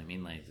 that's what I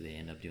mean. They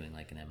end up doing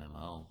an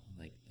MMO,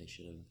 they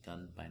should have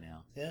done by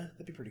now. Yeah,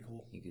 that'd be pretty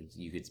cool.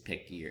 You could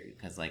pick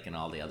because in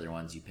all the other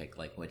ones you pick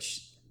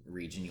which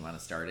region you want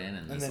to start in,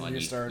 and this then one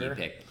you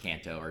pick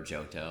Kanto or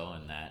Johto,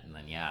 and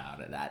then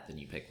out of that, then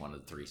you pick one of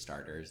the 3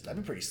 starters.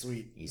 That'd be pretty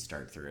sweet. You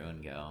start through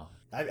and go.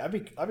 I'd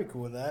be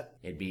cool with that.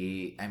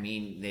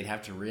 They'd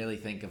have to really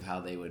think of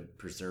how they would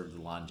preserve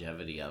the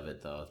longevity of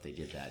it, though, if they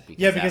did that.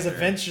 Because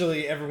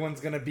eventually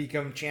everyone's going to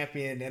become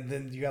champion, and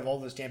then you have all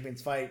those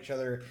champions fight each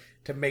other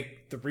to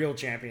make the real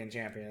champion.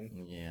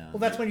 Yeah. Well,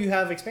 that's when you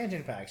have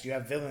expansion packs. You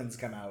have villains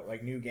come out,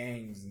 new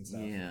gangs and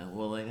stuff. Yeah,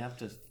 well, they'd have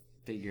to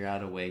figure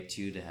out a way,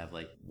 too, to have,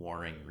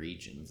 warring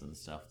regions and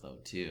stuff, though,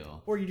 too.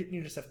 Or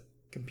you just have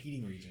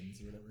competing regions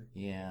or whatever.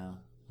 Yeah.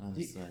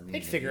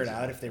 They'd figure it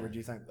out if they were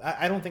do something.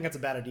 I don't think that's a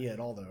bad idea at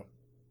all, though.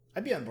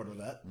 I'd be on board with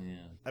that. Yeah.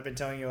 I've been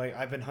telling you, like,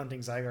 I've been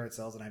hunting Zygarde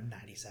cells, and I have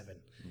 97.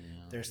 Yeah.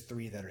 There's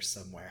 3 that are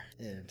somewhere.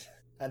 And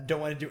I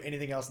don't want to do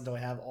anything else until I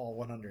have all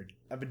 100.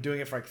 I've been doing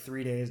it for like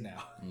 3 days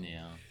now.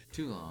 Yeah.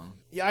 Too long.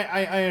 Yeah,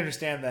 I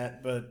understand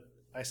that, but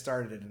I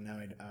started it, and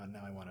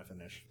now I want to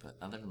finish. But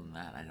other than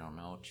that, I don't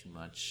know too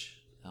much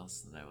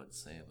else that I would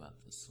say about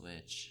the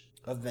Switch.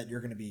 Other than that, you're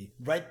going to be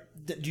right.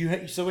 Do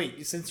you? So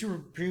wait, since you were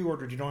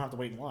pre-ordered, you don't have to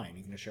wait in line.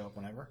 You can just show up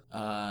whenever.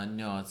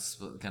 No, it's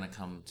gonna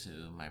come to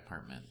my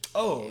apartment.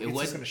 Oh, it's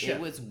just gonna ship.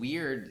 It was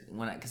weird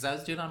because I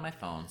was doing it on my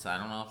phone, so I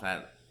don't know if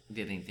that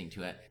did anything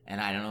to it.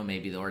 And I don't know,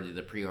 maybe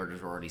the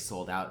pre-orders were already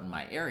sold out in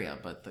my area,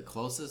 but the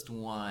closest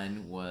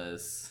one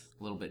was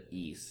a little bit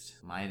east.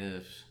 Might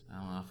have, I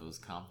don't know if it was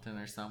Compton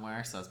or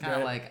somewhere. So it's kind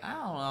of like, I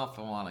don't know if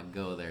I want to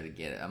go there to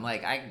get it. I'm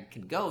like, I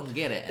could go and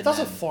get it. It's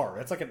also far.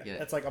 It's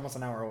like almost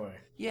an hour away.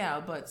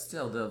 Yeah, but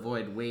still, to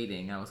avoid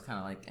waiting, I was kind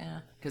of like,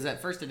 because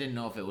at first I didn't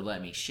know if it would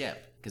let me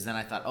ship. Because then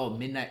I thought, oh,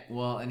 midnight.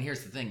 Well, and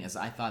here's the thing is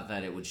I thought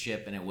that it would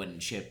ship and it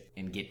wouldn't ship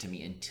and get to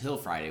me until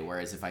Friday.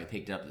 Whereas if I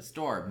picked it up at the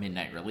store,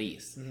 midnight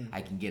release,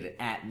 I can get it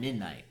at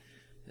midnight.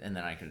 And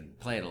then I could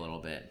play it a little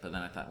bit. But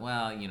then I thought,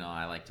 well,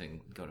 I like to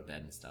go to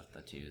bed and stuff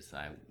too.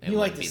 So you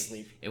like to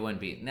sleep. It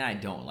wouldn't be. I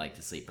don't like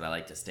to sleep, but I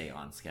like to stay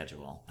on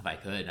schedule. If I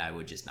could, I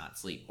would just not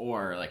sleep.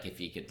 Or like if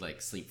you could like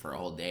sleep for a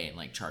whole day and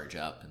like charge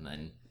up and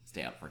then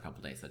stay up for a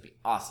couple days, that'd be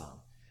awesome.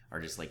 Or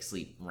just like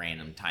sleep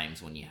random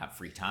times when you have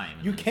free time.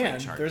 And you can.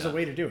 There's a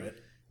way to do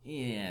it.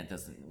 Yeah, it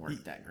doesn't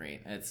work that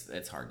great.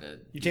 It's hard to.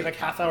 You take like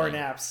half-hour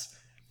naps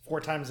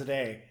 4 times a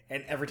day,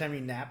 and every time you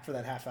nap for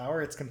that half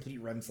hour, it's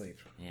complete REM sleep.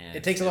 Yeah,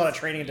 it takes a lot of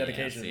training and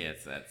dedication.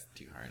 That's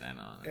too hard. I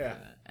know. Yeah.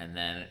 And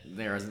then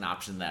there was an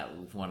option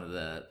that one of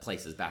the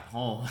places back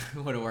home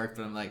would have worked,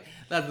 but I'm like,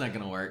 that's not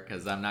going to work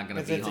because I'm not going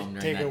to be home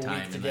during that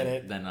time,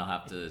 and then I'll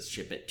have to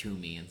ship it to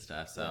me and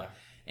stuff. So. Yeah.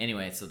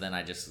 Anyway, so then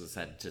I just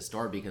decided to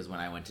store because when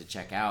I went to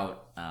check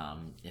out,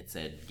 it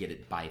said get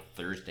it by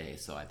Thursday.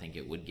 So I think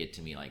it would get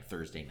to me like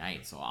Thursday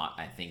night. So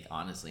I think,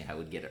 honestly, I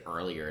would get it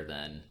earlier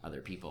than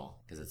other people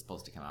because it's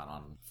supposed to come out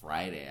on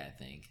Friday, I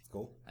think.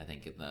 Cool. I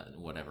think in the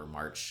whatever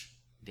March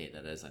date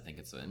that is, I think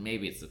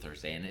maybe it's the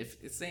Thursday. And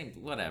if it's same,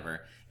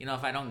 whatever.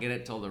 If I don't get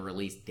it till the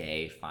release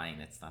day, fine.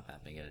 It's not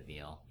that big of a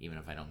deal. Even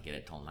if I don't get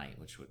it till night,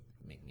 which would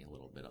make me a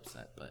little bit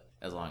upset. But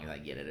as long as I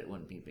get it, it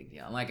wouldn't be a big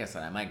deal. And like I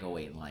said, I might go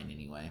wait in line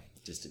anyway,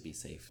 just to be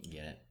safe and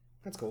get it.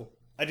 That's cool.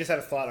 I just had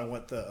a thought on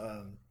what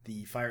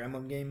the Fire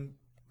Emblem game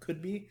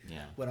could be.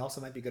 Yeah. What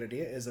also might be a good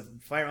idea is a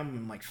Fire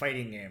Emblem like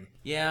fighting game.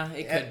 Yeah,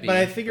 it could be. But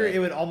I figure it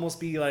would almost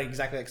be like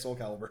exactly like Soul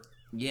Calibur.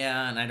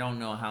 Yeah, and I don't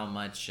know how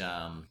much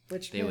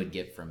they would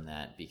get from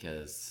that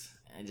because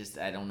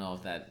I don't know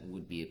if that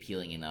would be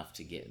appealing enough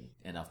to get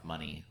enough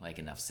money, like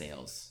enough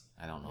sales.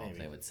 I don't know if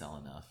they would sell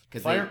enough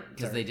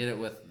because they did it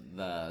with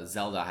the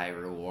Zelda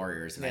Hyrule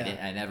Warriors, and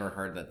I never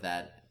heard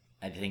that.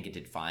 I think it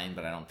did fine,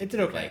 but I don't think it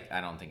did okay. I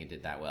don't think it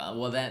did that well.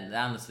 Well, then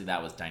honestly,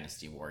 that was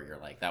Dynasty Warrior.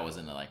 Like that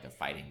wasn't like a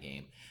fighting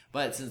game.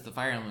 But since the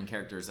Fire Emblem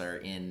characters are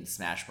in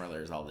Smash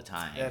Brothers all the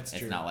time, it's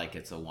not like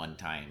it's a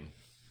one-time.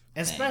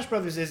 And thing. Smash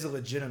Brothers is a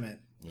legitimate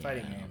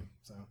fighting game,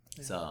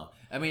 So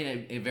I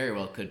mean, it very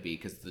well could be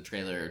because the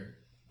trailer.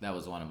 That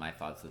was one of my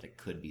thoughts that it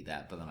could be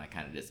that, but then I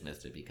kind of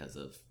dismissed it because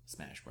of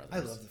Smash Brothers. I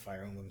love the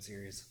Fire Emblem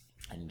series.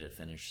 I need to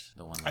finish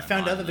the one. I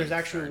found out that there's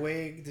actually a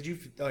way. Did you?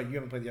 Oh, you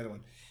haven't played the other one.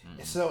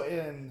 Mm-hmm. So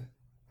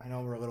I know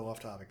we're a little off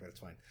topic, but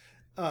it's fine.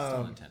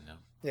 Still Nintendo.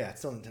 Yeah, it's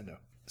still Nintendo.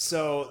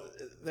 So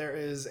there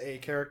is a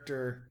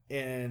character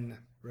in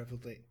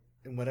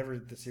whatever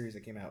the series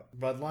that came out,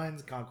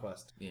 Bloodlines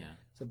Conquest. Yeah.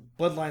 So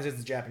Bloodlines is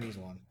the Japanese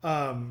one.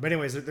 But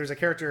anyways, there's a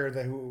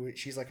character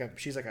she's like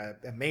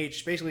a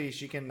mage. Basically,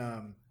 she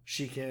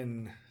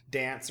can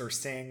dance or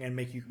sing and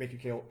make your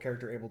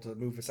character able to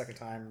move a second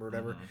time or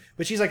whatever. Mm-hmm.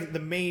 But she's like the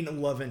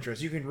main love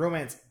interest. You can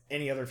romance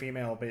any other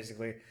female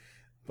basically,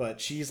 but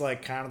she's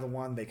like kind of the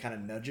one they kind of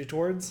nudge you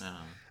towards.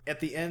 Uh-huh. At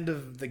the end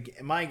of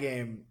my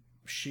game,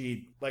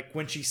 she like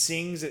when she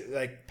sings, it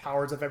like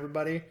powers up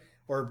everybody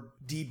or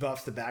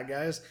debuffs the bad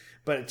guys,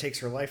 but it takes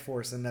her life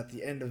force. And at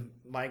the end of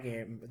my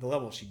game, the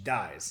level, she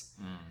dies.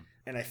 Mm.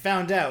 And I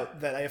found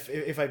out that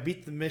if I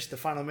beat the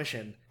final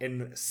mission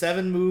in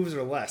 7 moves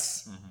or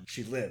less,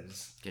 she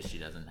lives. Because she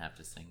doesn't have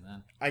to sing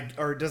then?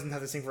 Or doesn't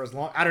have to sing for as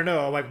long. I don't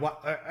know. I'm like,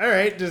 what? All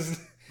right.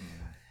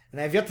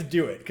 And I've yet to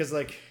do it because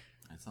like...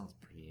 That sounds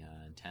pretty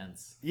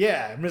intense.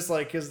 Yeah. I'm just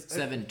like...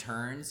 7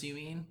 turns, you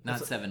mean? Not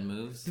 7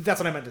 moves? That's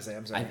what I meant to say.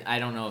 I'm sorry. I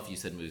don't know if you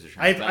said moves or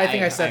turns. I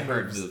think I said moves. I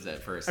heard moves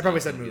at first. I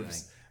probably said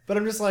moves. But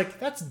I'm just like,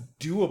 that's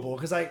doable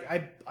because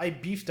I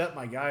beefed up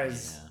my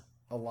guys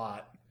a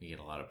lot. You get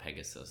a lot of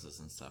Pegasuses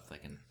and stuff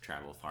that can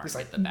travel far and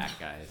get the back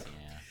guys.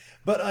 Yeah.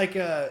 But like,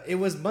 it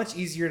was much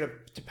easier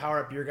to power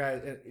up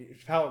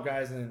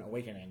guys in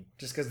Awakening,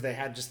 just because they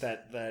had just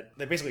that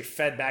they basically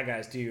fed bad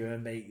guys to you,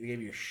 and they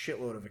gave you a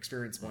shitload of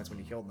experience points when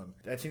you killed them.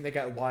 I think they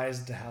got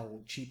wise to how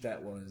cheap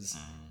that was,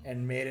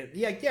 and made it.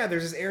 Yeah.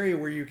 There's this area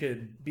where you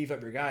could beef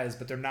up your guys,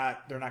 but they're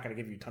not going to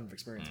give you a ton of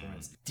experience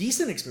points.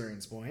 Decent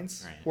experience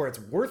points, right, where it's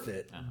worth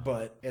it,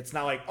 but it's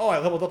not like, oh, I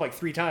leveled up like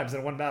 3 times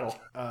in one battle.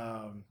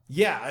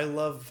 Yeah, I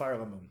love Fire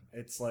Emblem.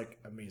 It's like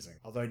amazing.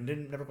 Although I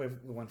never play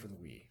the one for the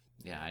Wii.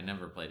 Yeah, I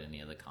never played any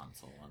of the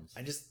console ones.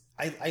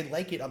 I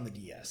like it on the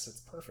DS.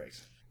 It's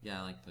perfect. Yeah,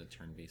 I like the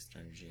turn-based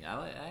strategy.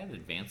 I had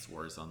Advance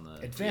Wars on the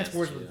Advance DS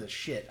Wars too. was the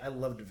shit. I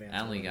loved Advance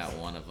Wars. I only got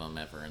one of them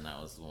ever, and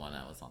that was the one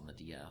that was on the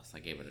DS. I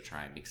gave it a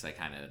try because I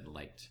kind of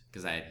liked...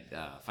 Because I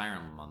had Fire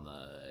Emblem on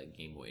the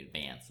Game Boy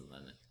Advance, and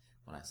then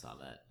when I saw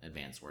that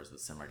Advance Wars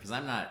was similar. Because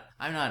I'm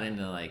not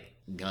into, like,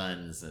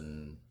 guns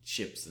and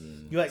ships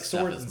and you like stuff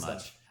swords as and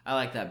much. stuff. I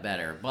like that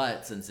better,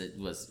 but since it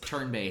was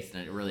turn-based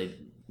and it really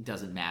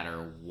doesn't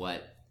matter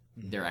what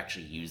they're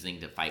actually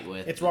using to fight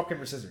with. It's rock,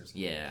 paper, scissors.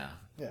 Yeah.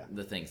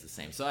 The thing's the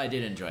same. So I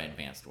did enjoy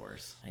Advanced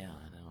Wars. Yeah,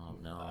 I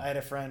don't know. I had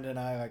a friend and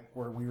I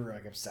we were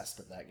obsessed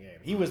with that game.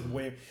 He was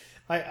way...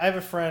 I have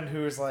a friend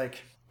who is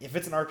like, if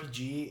it's an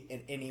RPG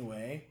in any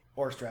way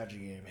or a strategy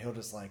game, he'll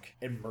just like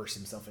immerse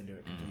himself into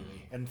it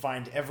completely and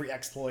find every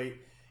exploit.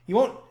 He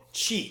won't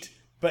cheat,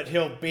 but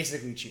he'll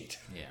basically cheat.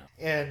 Yeah.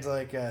 And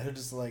like he'll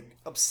just like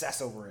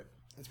obsess over it.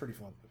 It's pretty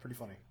fun. Pretty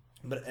funny.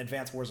 But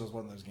Advance Wars was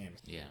one of those games.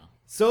 Yeah.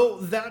 So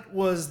that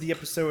was the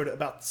episode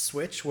about the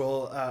Switch.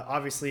 We'll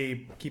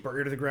obviously keep our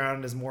ear to the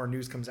ground as more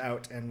news comes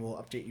out, and we'll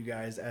update you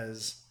guys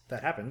as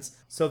that happens.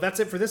 So that's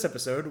it for this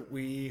episode.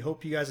 We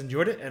hope you guys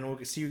enjoyed it, and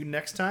we'll see you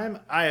next time.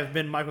 I have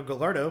been Michael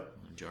Gallardo.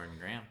 I'm Jordan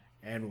Graham.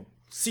 And we'll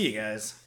see you guys.